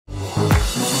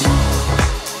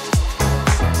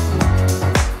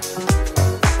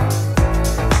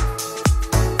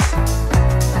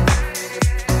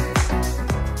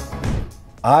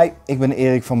Hi, ik ben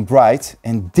Erik van Bright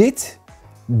en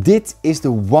dit is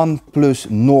de OnePlus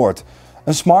Nord.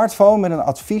 Een smartphone met een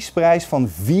adviesprijs van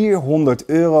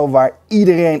 €400 waar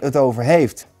iedereen het over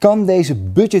heeft. Kan deze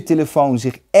budgettelefoon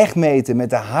zich echt meten met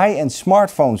de high-end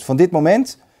smartphones van dit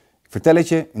moment? Ik vertel het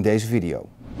je in deze video.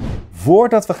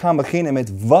 Voordat we gaan beginnen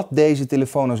met wat deze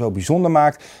telefoon nou zo bijzonder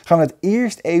maakt, gaan we het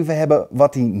eerst even hebben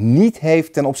wat hij niet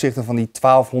heeft ten opzichte van die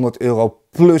 €1200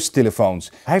 plus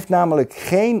telefoons. Hij heeft namelijk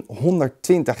geen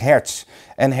 120 hertz.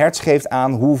 En hertz geeft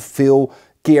aan hoeveel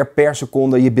keer per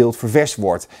seconde je beeld ververst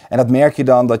wordt. En dat merk je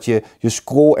dan dat je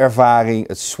scrollervaring,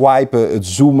 het swipen, het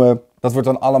zoomen, dat wordt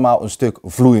dan allemaal een stuk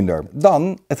vloeiender.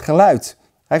 Dan het geluid.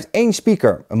 Hij heeft één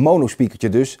speaker, een monospeakertje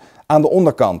dus, aan de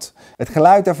onderkant. Het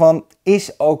geluid daarvan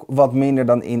is ook wat minder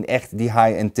dan in echt die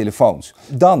high-end telefoons.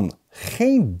 Dan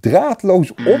geen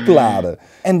draadloos opladen.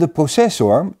 En de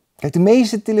processor. Kijk, de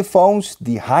meeste telefoons,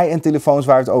 die high-end telefoons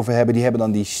waar we het over hebben, die hebben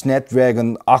dan die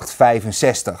Snapdragon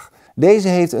 865. Deze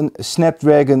heeft een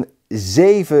Snapdragon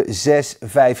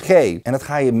 765G. En dat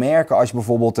ga je merken als je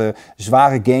bijvoorbeeld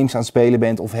zware games aan het spelen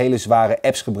bent of hele zware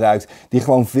apps gebruikt die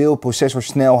gewoon veel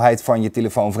processorsnelheid van je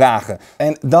telefoon vragen.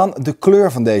 En dan de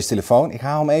kleur van deze telefoon. Ik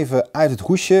haal hem even uit het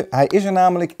hoesje. Hij is er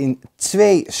namelijk in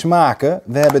twee smaken.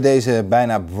 We hebben deze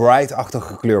bijna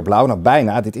bright-achtige kleur blauw. Nou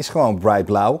bijna, dit is gewoon bright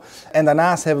blauw. En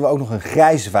daarnaast hebben we ook nog een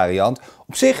grijze variant.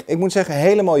 Op zich, ik moet zeggen, een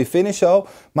hele mooie finish zo.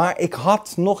 Maar ik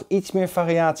had nog iets meer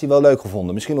variatie wel leuk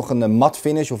gevonden. Misschien nog een matte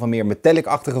finish of een meer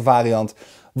metallic-achtige variant.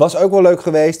 Was ook wel leuk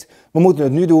geweest. We moeten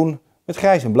het nu doen met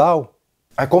grijs en blauw.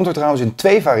 Hij komt er trouwens in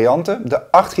twee varianten.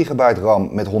 De 8 GB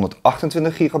RAM met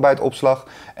 128 GB opslag.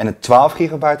 En een 12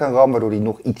 GB aan RAM, waardoor die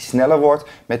nog iets sneller wordt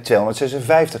met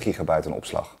 256 GB aan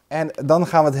opslag. En dan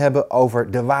gaan we het hebben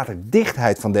over de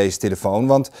waterdichtheid van deze telefoon.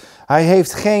 Want hij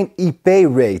heeft geen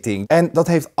IP-rating. En dat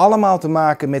heeft allemaal te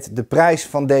maken met de prijs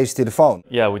van deze telefoon.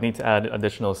 Yeah, we need to add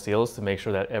additional seals to make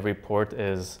sure that every port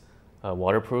is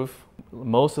waterproof.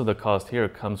 Most of the cost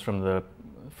here comes from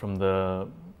the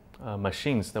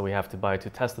machines that we have to buy to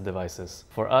test the devices.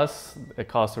 For us,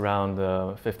 it costs around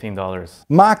 $15.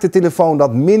 Maakt de telefoon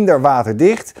dat minder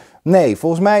waterdicht? Nee,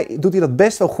 volgens mij doet hij dat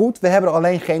best wel goed. We hebben er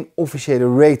alleen geen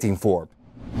officiële rating voor.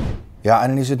 Ja, en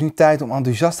dan is het nu tijd om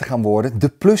enthousiast te gaan worden. De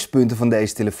pluspunten van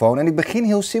deze telefoon. En ik begin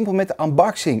heel simpel met de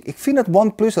unboxing. Ik vind dat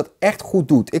OnePlus dat echt goed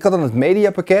doet. Ik had dan het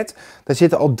mediapakket. Daar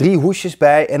zitten al 3 hoesjes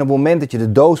bij. En op het moment dat je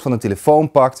de doos van de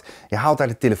telefoon pakt, je haalt daar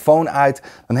de telefoon uit,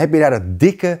 dan heb je daar dat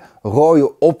dikke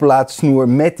rode oplaadsnoer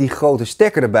met die grote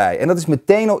stekker erbij. En dat is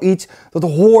meteen al iets dat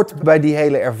hoort bij die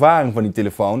hele ervaring van die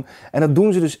telefoon. En dat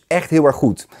doen ze dus echt heel erg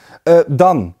goed.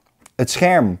 Dan het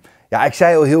scherm. Ja, ik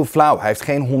zei al heel flauw, hij heeft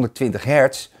geen 120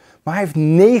 hertz. Maar hij heeft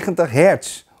 90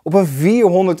 hertz op een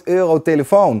 €400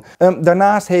 telefoon.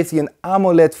 Daarnaast heeft hij een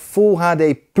AMOLED Full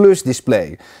HD Plus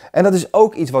display. En dat is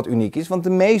ook iets wat uniek is, want de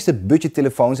meeste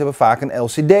budgettelefoons hebben vaak een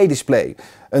LCD display.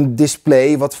 Een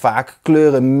display wat vaak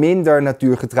kleuren minder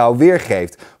natuurgetrouw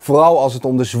weergeeft. Vooral als het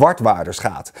om de zwartwaarders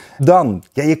gaat. Dan,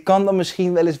 ja, je kan dan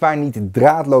misschien weliswaar niet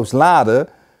draadloos laden,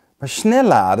 maar snel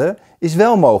laden is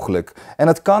wel mogelijk. En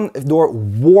dat kan door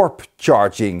warp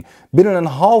charging. Binnen een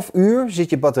half uur zit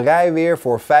je batterij weer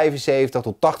voor 75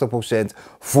 tot 80%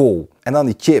 vol. En dan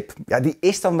die chip. Ja, die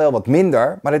is dan wel wat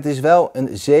minder, maar het is wel een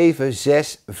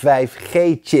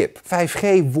 765G chip.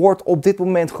 5G wordt op dit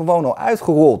moment gewoon al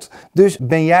uitgerold. Dus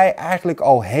ben jij eigenlijk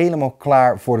al helemaal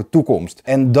klaar voor de toekomst.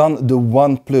 En dan de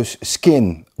OnePlus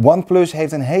Skin. OnePlus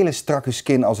heeft een hele strakke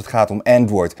skin als het gaat om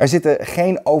Android. Er zitten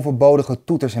geen overbodige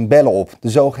toeters en bellen op, de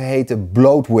zogeheten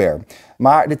bloatware.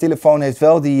 Maar de telefoon heeft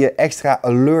wel die extra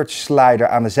alert slider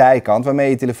aan de zijkant, waarmee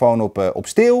je telefoon op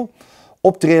stil,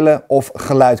 op trillen of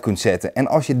geluid kunt zetten. En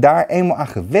als je daar eenmaal aan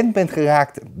gewend bent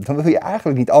geraakt, dan wil je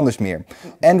eigenlijk niet anders meer.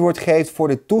 Android geeft voor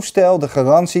dit toestel de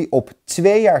garantie op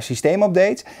 2 jaar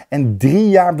systeemupdates en 3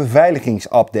 jaar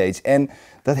beveiligingsupdates. En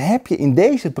dat heb je in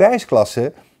deze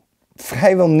prijsklasse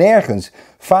vrijwel nergens.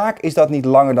 Vaak is dat niet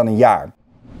langer dan een jaar.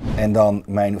 En dan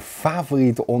mijn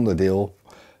favoriete onderdeel,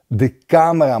 de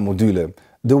cameramodule.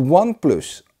 De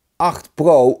OnePlus 8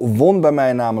 Pro won bij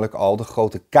mij namelijk al de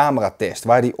grote cameratest,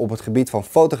 waar die op het gebied van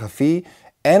fotografie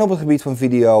en op het gebied van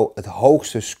video het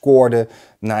hoogste scoorde,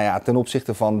 nou ja, ten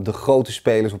opzichte van de grote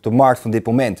spelers op de markt van dit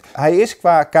moment. Hij is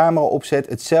qua cameraopzet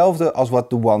hetzelfde als wat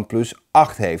de OnePlus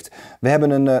 8 heeft. We hebben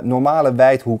een normale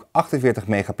wijdhoek 48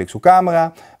 megapixel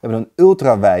camera, we hebben een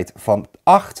ultrawijd van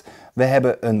 8, we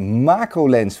hebben een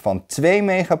macrolens van 2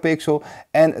 megapixel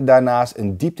en daarnaast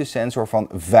een dieptesensor van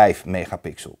 5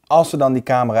 megapixel. Als we dan die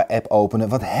camera app openen,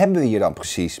 wat hebben we hier dan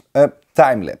precies?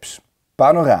 Timelapse,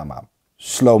 panorama,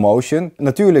 slow motion.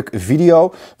 Natuurlijk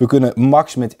video. We kunnen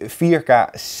max met 4K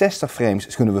 60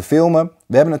 frames kunnen we filmen.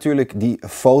 We hebben natuurlijk die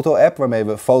foto-app waarmee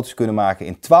we foto's kunnen maken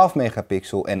in 12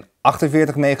 megapixel en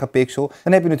 48 megapixel.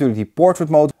 Dan heb je natuurlijk die portrait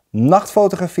mode,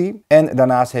 nachtfotografie. En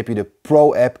daarnaast heb je de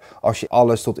Pro-app als je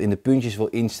alles tot in de puntjes wil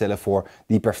instellen voor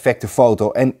die perfecte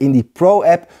foto. En in die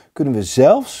Pro-app kunnen we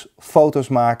zelfs foto's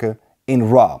maken in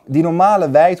RAW. Die normale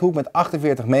wijdhoek met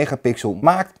 48 megapixel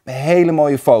maakt hele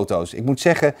mooie foto's. Ik moet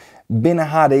zeggen, binnen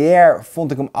HDR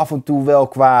vond ik hem af en toe wel,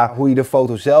 qua hoe je de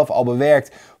foto zelf al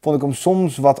bewerkt, vond ik hem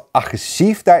soms wat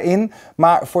agressief daarin.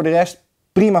 Maar voor de rest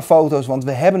prima foto's, want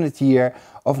we hebben het hier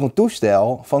over een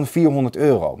toestel van 400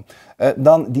 euro.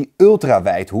 Dan die ultra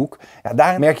wijdhoek. Ja,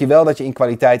 daar merk je wel dat je in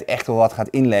kwaliteit echt wel wat gaat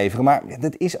inleveren. Maar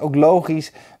dat is ook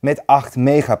logisch met 8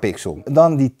 megapixel.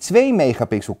 Dan die 2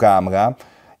 megapixel camera.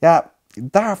 Ja,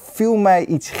 daar viel mij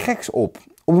iets geks op.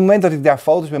 Op het moment dat ik daar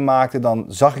foto's mee maakte, dan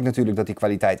zag ik natuurlijk dat die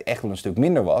kwaliteit echt wel een stuk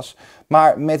minder was.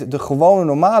 Maar met de gewone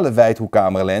normale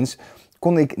wijdhoekcamera lens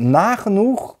kon ik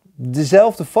nagenoeg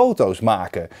dezelfde foto's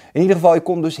maken. In ieder geval, ik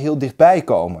kon dus heel dichtbij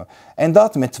komen. En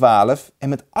dat met 12 en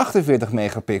met 48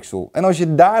 megapixel. En als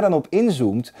je daar dan op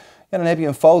inzoomt, ja, dan heb je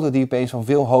een foto die opeens van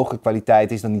veel hogere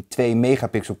kwaliteit is dan die 2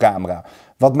 megapixel camera.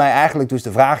 Wat mij eigenlijk dus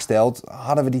de vraag stelt,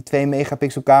 hadden we die 2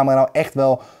 megapixel camera nou echt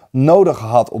wel nodig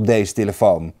gehad op deze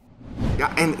telefoon? Ja,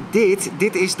 en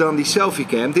dit is dan die selfie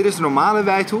cam. Dit is de normale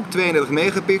wijdhoek, 32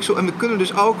 megapixel. En we kunnen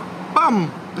dus ook, bam,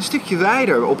 een stukje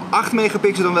wijder. Op 8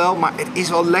 megapixel dan wel, maar het is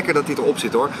wel lekker dat dit erop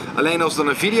zit hoor. Alleen als we dan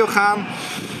een video gaan,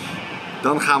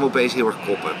 dan gaan we opeens heel erg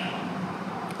kroppen.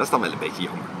 Dat is dan wel een beetje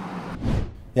jammer.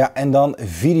 Ja, en dan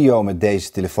video met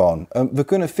deze telefoon. We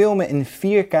kunnen filmen in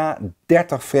 4K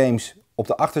 30 frames op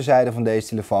de achterzijde van deze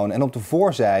telefoon en op de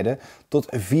voorzijde tot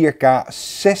 4K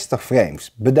 60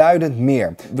 frames. Beduidend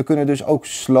meer. We kunnen dus ook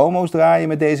slow-mo's draaien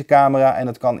met deze camera en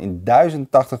dat kan in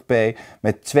 1080p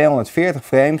met 240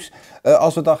 frames.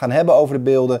 Als we het dan gaan hebben over de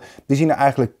beelden, die zien er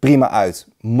eigenlijk prima uit.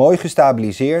 Mooi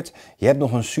gestabiliseerd. Je hebt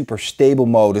nog een super stable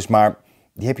modus, maar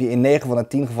die heb je in 9 van de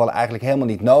 10 gevallen eigenlijk helemaal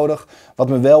niet nodig. Wat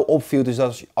me wel opviel is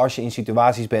dat als je in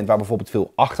situaties bent waar bijvoorbeeld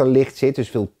veel achterlicht zit, dus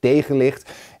veel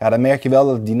tegenlicht, ja, dan merk je wel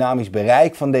dat het dynamisch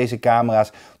bereik van deze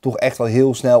camera's toch echt wel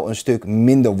heel snel een stuk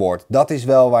minder wordt. Dat is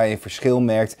wel waar je een verschil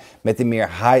merkt met de meer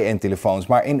high-end telefoons.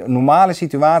 Maar in normale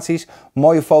situaties,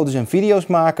 mooie foto's en video's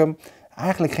maken,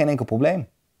 eigenlijk geen enkel probleem.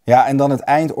 Ja, en dan het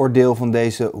eindoordeel van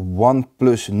deze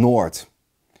OnePlus Nord.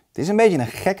 Het is een beetje een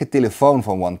gekke telefoon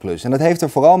van OnePlus. En dat heeft er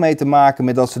vooral mee te maken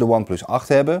met dat ze de OnePlus 8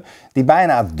 hebben. Die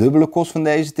bijna het dubbele kost van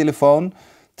deze telefoon.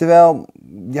 Terwijl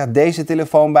ja, deze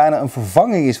telefoon bijna een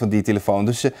vervanging is van die telefoon.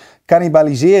 Dus ze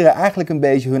cannibaliseren eigenlijk een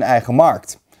beetje hun eigen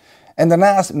markt. En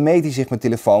daarnaast meet hij zich met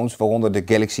telefoons, waaronder de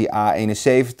Galaxy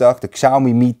A71, de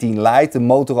Xiaomi Mi 10 Lite, de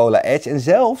Motorola Edge en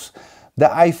zelfs de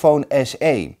iPhone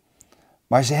SE.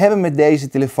 Maar ze hebben met deze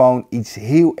telefoon iets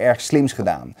heel erg slims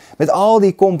gedaan. Met al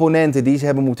die componenten die ze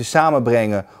hebben moeten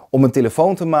samenbrengen om een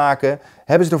telefoon te maken,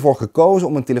 hebben ze ervoor gekozen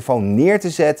om een telefoon neer te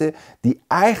zetten die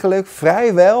eigenlijk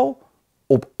vrijwel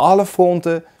op alle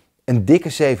fronten een dikke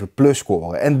 7 plus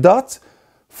scoren. En dat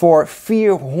voor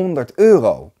 400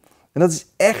 euro. En dat is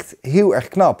echt heel erg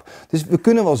knap. Dus we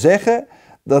kunnen wel zeggen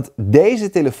dat deze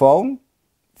telefoon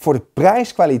voor de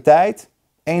prijskwaliteit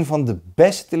een van de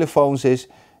beste telefoons is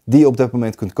die je op dat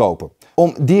moment kunt kopen.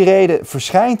 Om die reden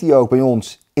verschijnt hij ook bij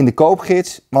ons in de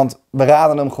koopgids, want we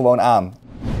raden hem gewoon aan.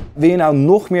 Wil je nou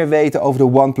nog meer weten over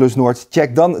de OnePlus Nord?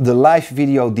 Check dan de live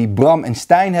video die Bram en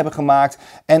Stijn hebben gemaakt.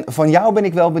 En van jou ben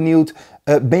ik wel benieuwd,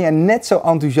 ben jij net zo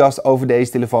enthousiast over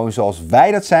deze telefoon zoals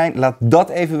wij dat zijn? Laat dat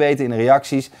even weten in de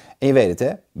reacties. En je weet het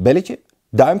hè, belletje,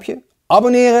 duimpje,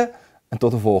 abonneren en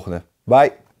tot de volgende.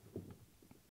 Bye!